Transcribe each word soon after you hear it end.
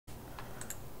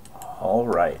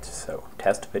Alright, so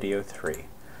test video 3.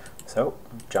 So,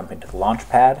 jumping to the launch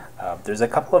pad. There's a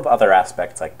couple of other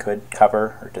aspects I could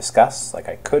cover or discuss. Like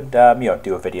I could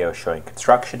do a video showing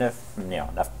construction if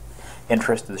enough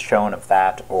interest is shown of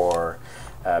that, or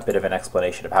a bit of an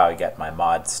explanation of how I get my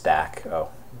mod stack. Oh,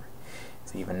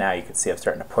 so even now you can see I'm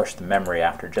starting to push the memory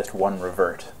after just one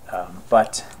revert.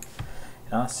 But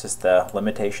it's just the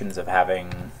limitations of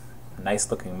having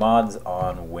nice looking mods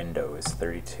on Windows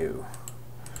 32.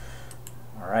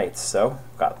 Alright, so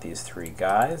got these three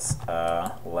guys.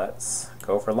 Let's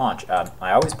go for launch.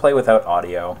 I always play without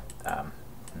audio,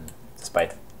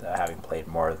 despite having played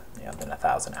more than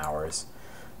 1,000 hours.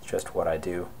 It's just what I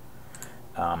do.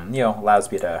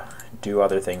 Allows me to do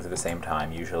other things at the same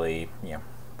time, usually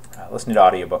listening to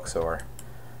audiobooks or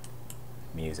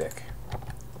music.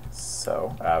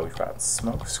 So we've got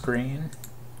smoke screen.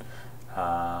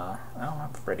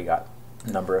 I've already got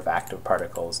number of active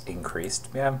particles increased.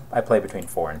 Yeah, I play between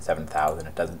 4,000 and 7,000.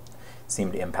 It doesn't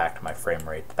seem to impact my frame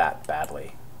rate that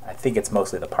badly. I think it's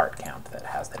mostly the part count that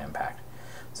has that impact.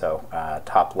 So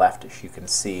top left, as you can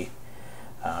see,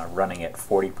 running at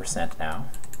 40% now.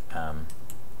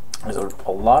 There's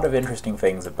a lot of interesting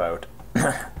things about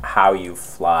how you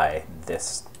fly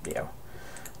this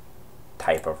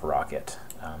type of rocket.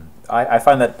 I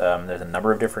find that there's a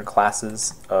number of different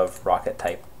classes of rocket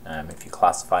type. If you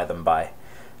classify them by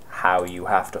how you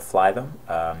have to fly them,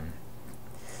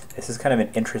 this is kind of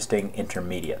an interesting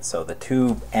intermediate. So the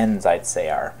two ends, I'd say,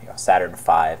 are Saturn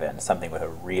V and something with a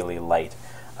really light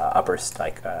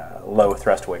low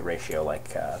thrust to weight ratio,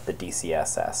 like the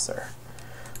DCSS, or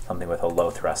something with a low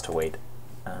thrust to weight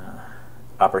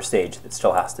upper stage that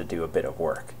still has to do a bit of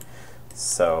work.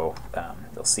 So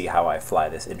you'll see how I fly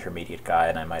this intermediate guy,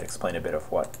 and I might explain a bit of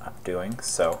what I'm doing.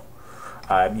 So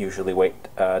I usually wait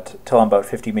till I'm about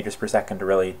 50 meters per second to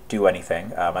really do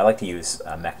anything. I like to use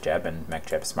MechJeb and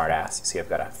MechJeb Smartass. You see I've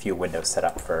got a few windows set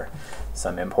up for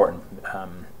some important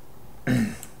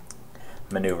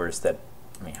maneuvers that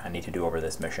I need to do over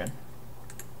this mission.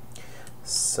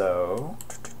 So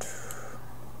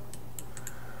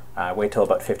I wait till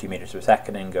about 50 meters per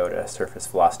second and go to surface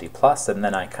velocity plus, and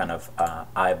then I kind of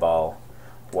eyeball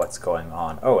what's going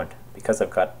on. Oh, and because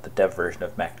I've got the dev version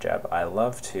of MechJeb, I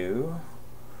love to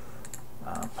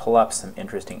pull up some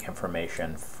interesting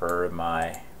information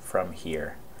from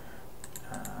here.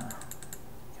 I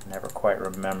can never quite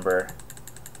remember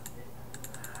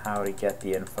how to get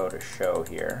the info to show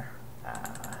here.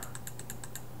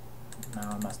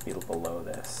 No, it must be below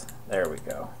this. There we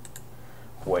go.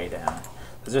 Way down.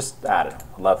 It's just, I don't know,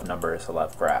 I love numbers, I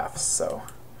love graphs, so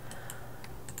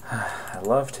I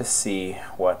love to see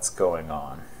what's going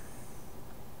on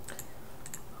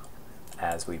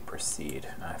as we proceed.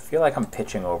 I feel like I'm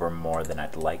pitching over more than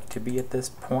I'd like to be at this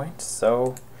point,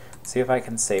 so see if I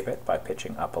can save it by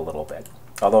pitching up a little bit.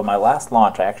 Although my last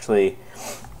launch, I actually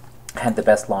had the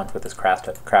best launch with this craft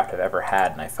I've ever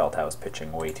had, and I felt I was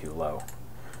pitching way too low.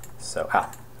 So,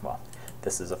 well,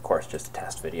 this is of course just a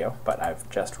test video, but I've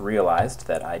just realized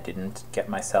that I didn't get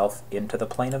myself into the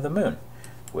plane of the moon,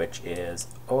 which is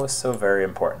oh so very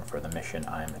important for the mission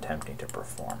I'm attempting to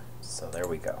perform. So there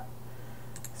we go.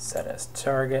 Set as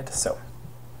target. So,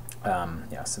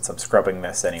 since I'm scrubbing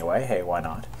this anyway, hey, why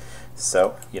not?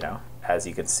 So, as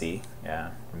you can see,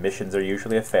 missions are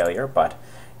usually a failure, but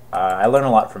I learn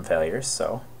a lot from failures,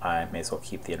 so I may as well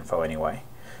keep the info anyway.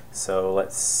 So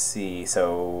let's see,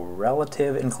 so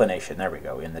relative inclination, there we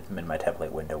go, in my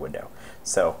template window.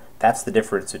 So that's the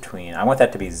difference between, I want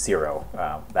that to be 0.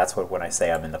 That's when I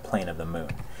say I'm in the plane of the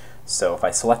moon. So if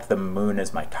I select the moon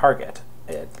as my target,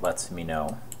 it lets me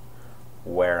know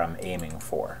where I'm aiming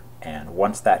for. And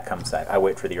once that comes back, I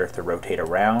wait for the Earth to rotate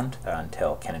around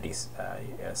until Kennedy's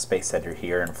Space Center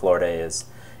here in Florida is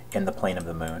in the plane of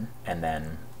the moon, and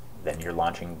then you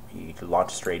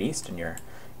launch straight east and you're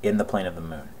in the plane of the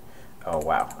moon. Oh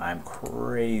wow, I'm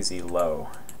crazy low.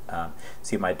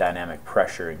 See my dynamic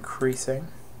pressure increasing.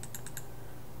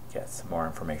 Get some more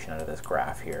information out of this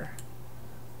graph here.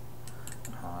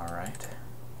 Alright.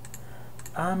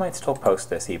 I might still post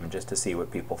this even just to see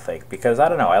what people think, because I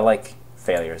don't know, I like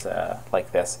failures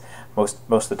like this. Most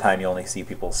of the time you only see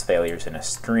people's failures in a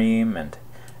stream and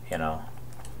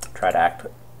try to act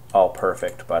all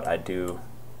perfect, but I do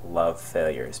love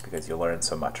failures because you learn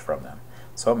so much from them.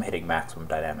 So I'm hitting maximum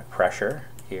dynamic pressure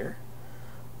here.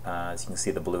 As you can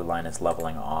see, the blue line is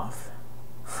leveling off.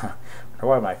 I wonder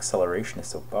why my acceleration is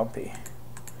so bumpy.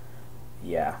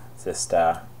 Yeah, it's just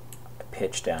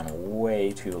pitched down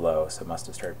way too low, so it must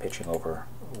have started pitching over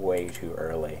way too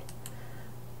early.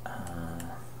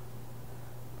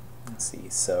 Let's see,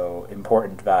 so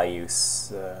important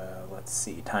values, let's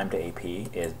see, time to AP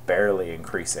is barely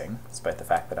increasing, despite the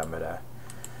fact that I'm at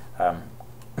a,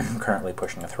 currently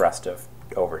pushing a thrust of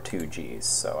over 2 Gs,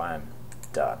 so I'm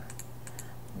done.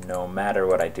 No matter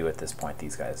what I do at this point,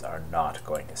 these guys are not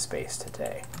going to space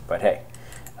today. But hey,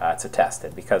 it's a test,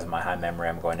 and because of my high memory,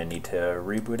 I'm going to need to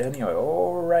reboot anyway.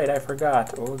 Oh, right, I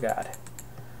forgot. Oh, God.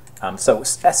 So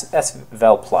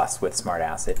SVEL Plus with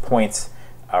smartass, it points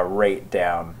right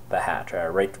down the hatch,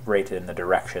 right in the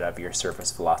direction of your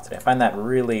surface velocity. I find that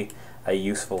really a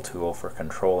useful tool for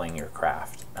controlling your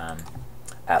craft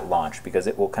at launch, because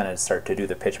it will kind of start to do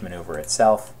the pitch maneuver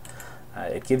itself.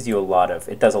 It gives you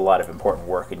it does a lot of important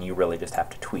work, and you really just have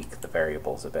to tweak the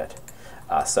variables a bit.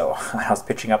 So when I was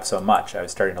pitching up so much, I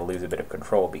was starting to lose a bit of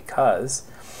control because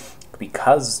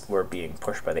we're being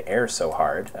pushed by the air so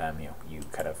hard. You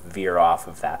kind of veer off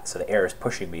of that, so the air is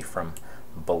pushing me from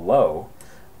below,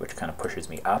 which kind of pushes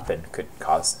me up and could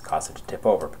cause it to tip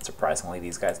over. But surprisingly,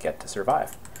 these guys get to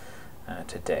survive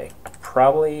today.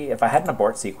 Probably, if I had an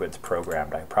abort sequence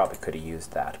programmed, I probably could have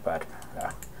used that, but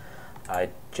I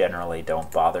generally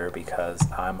don't bother because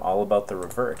I'm all about the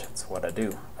revert. It's what I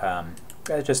do.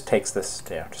 It just takes this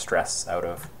stress out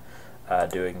of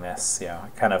doing this. I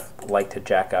kind of like to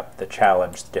jack up the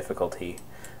challenge, the difficulty,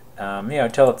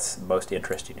 until it's most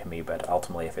interesting to me. But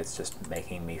ultimately, if it's just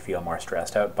making me feel more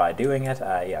stressed out by doing it,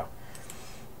 you're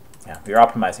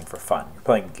optimizing for fun. You're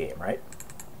playing a game, right?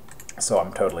 So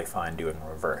I'm totally fine doing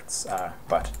reverts,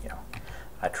 but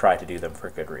I try to do them for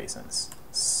good reasons.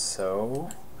 So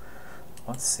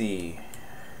let's see.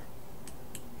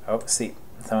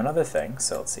 So another thing.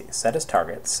 So let's see. Set as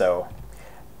target. So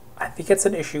I think it's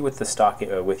an issue with the stock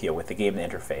with the game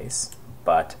interface,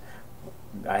 but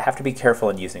I have to be careful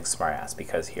in using smartass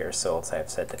because here. So let's say I've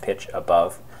set the pitch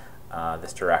above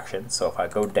this direction. So if I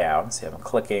go down, see I'm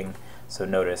clicking. So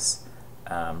notice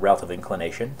relative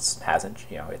inclination hasn't,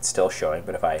 it's still showing.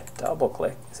 But if I double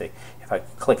click, see if I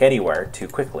click anywhere too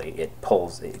quickly, it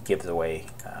gives away,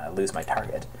 lose my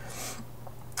target.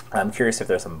 I'm curious if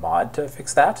there's a mod to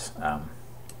fix that,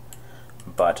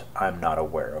 but I'm not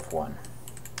aware of one.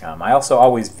 I also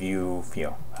always view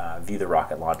the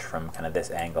rocket launch from kind of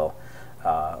this angle.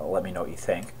 Let me know what you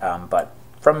think. But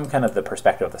from kind of the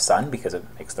perspective of the sun, because it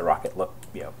makes the rocket look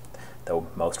the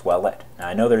most well lit. Now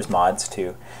I know there's mods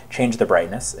to change the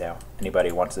brightness.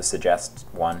 Anybody wants to suggest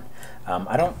one?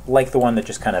 I don't like the one that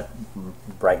just kind of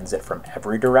brightens it from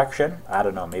every direction. I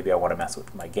don't know. Maybe I want to mess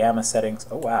with my gamma settings.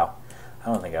 Oh wow, I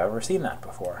don't think I've ever seen that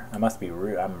before. I must be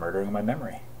I'm murdering my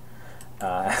memory.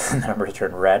 The numbers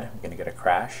turn red, I'm going to get a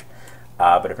crash.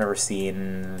 But I've never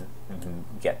seen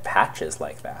get patches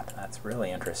like that. That's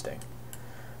really interesting.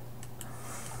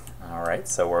 Alright,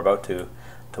 so we're about to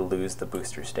lose the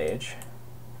booster stage.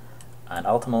 And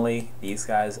ultimately, these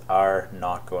guys are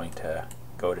not going to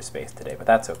go to space today, but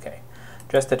that's okay.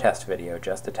 Just a test video,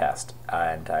 just a test,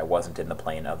 and I wasn't in the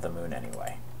plane of the moon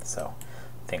anyway. So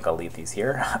I think I'll leave these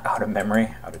here, out of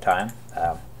memory, out of time.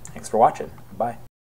 Thanks for watching. Bye.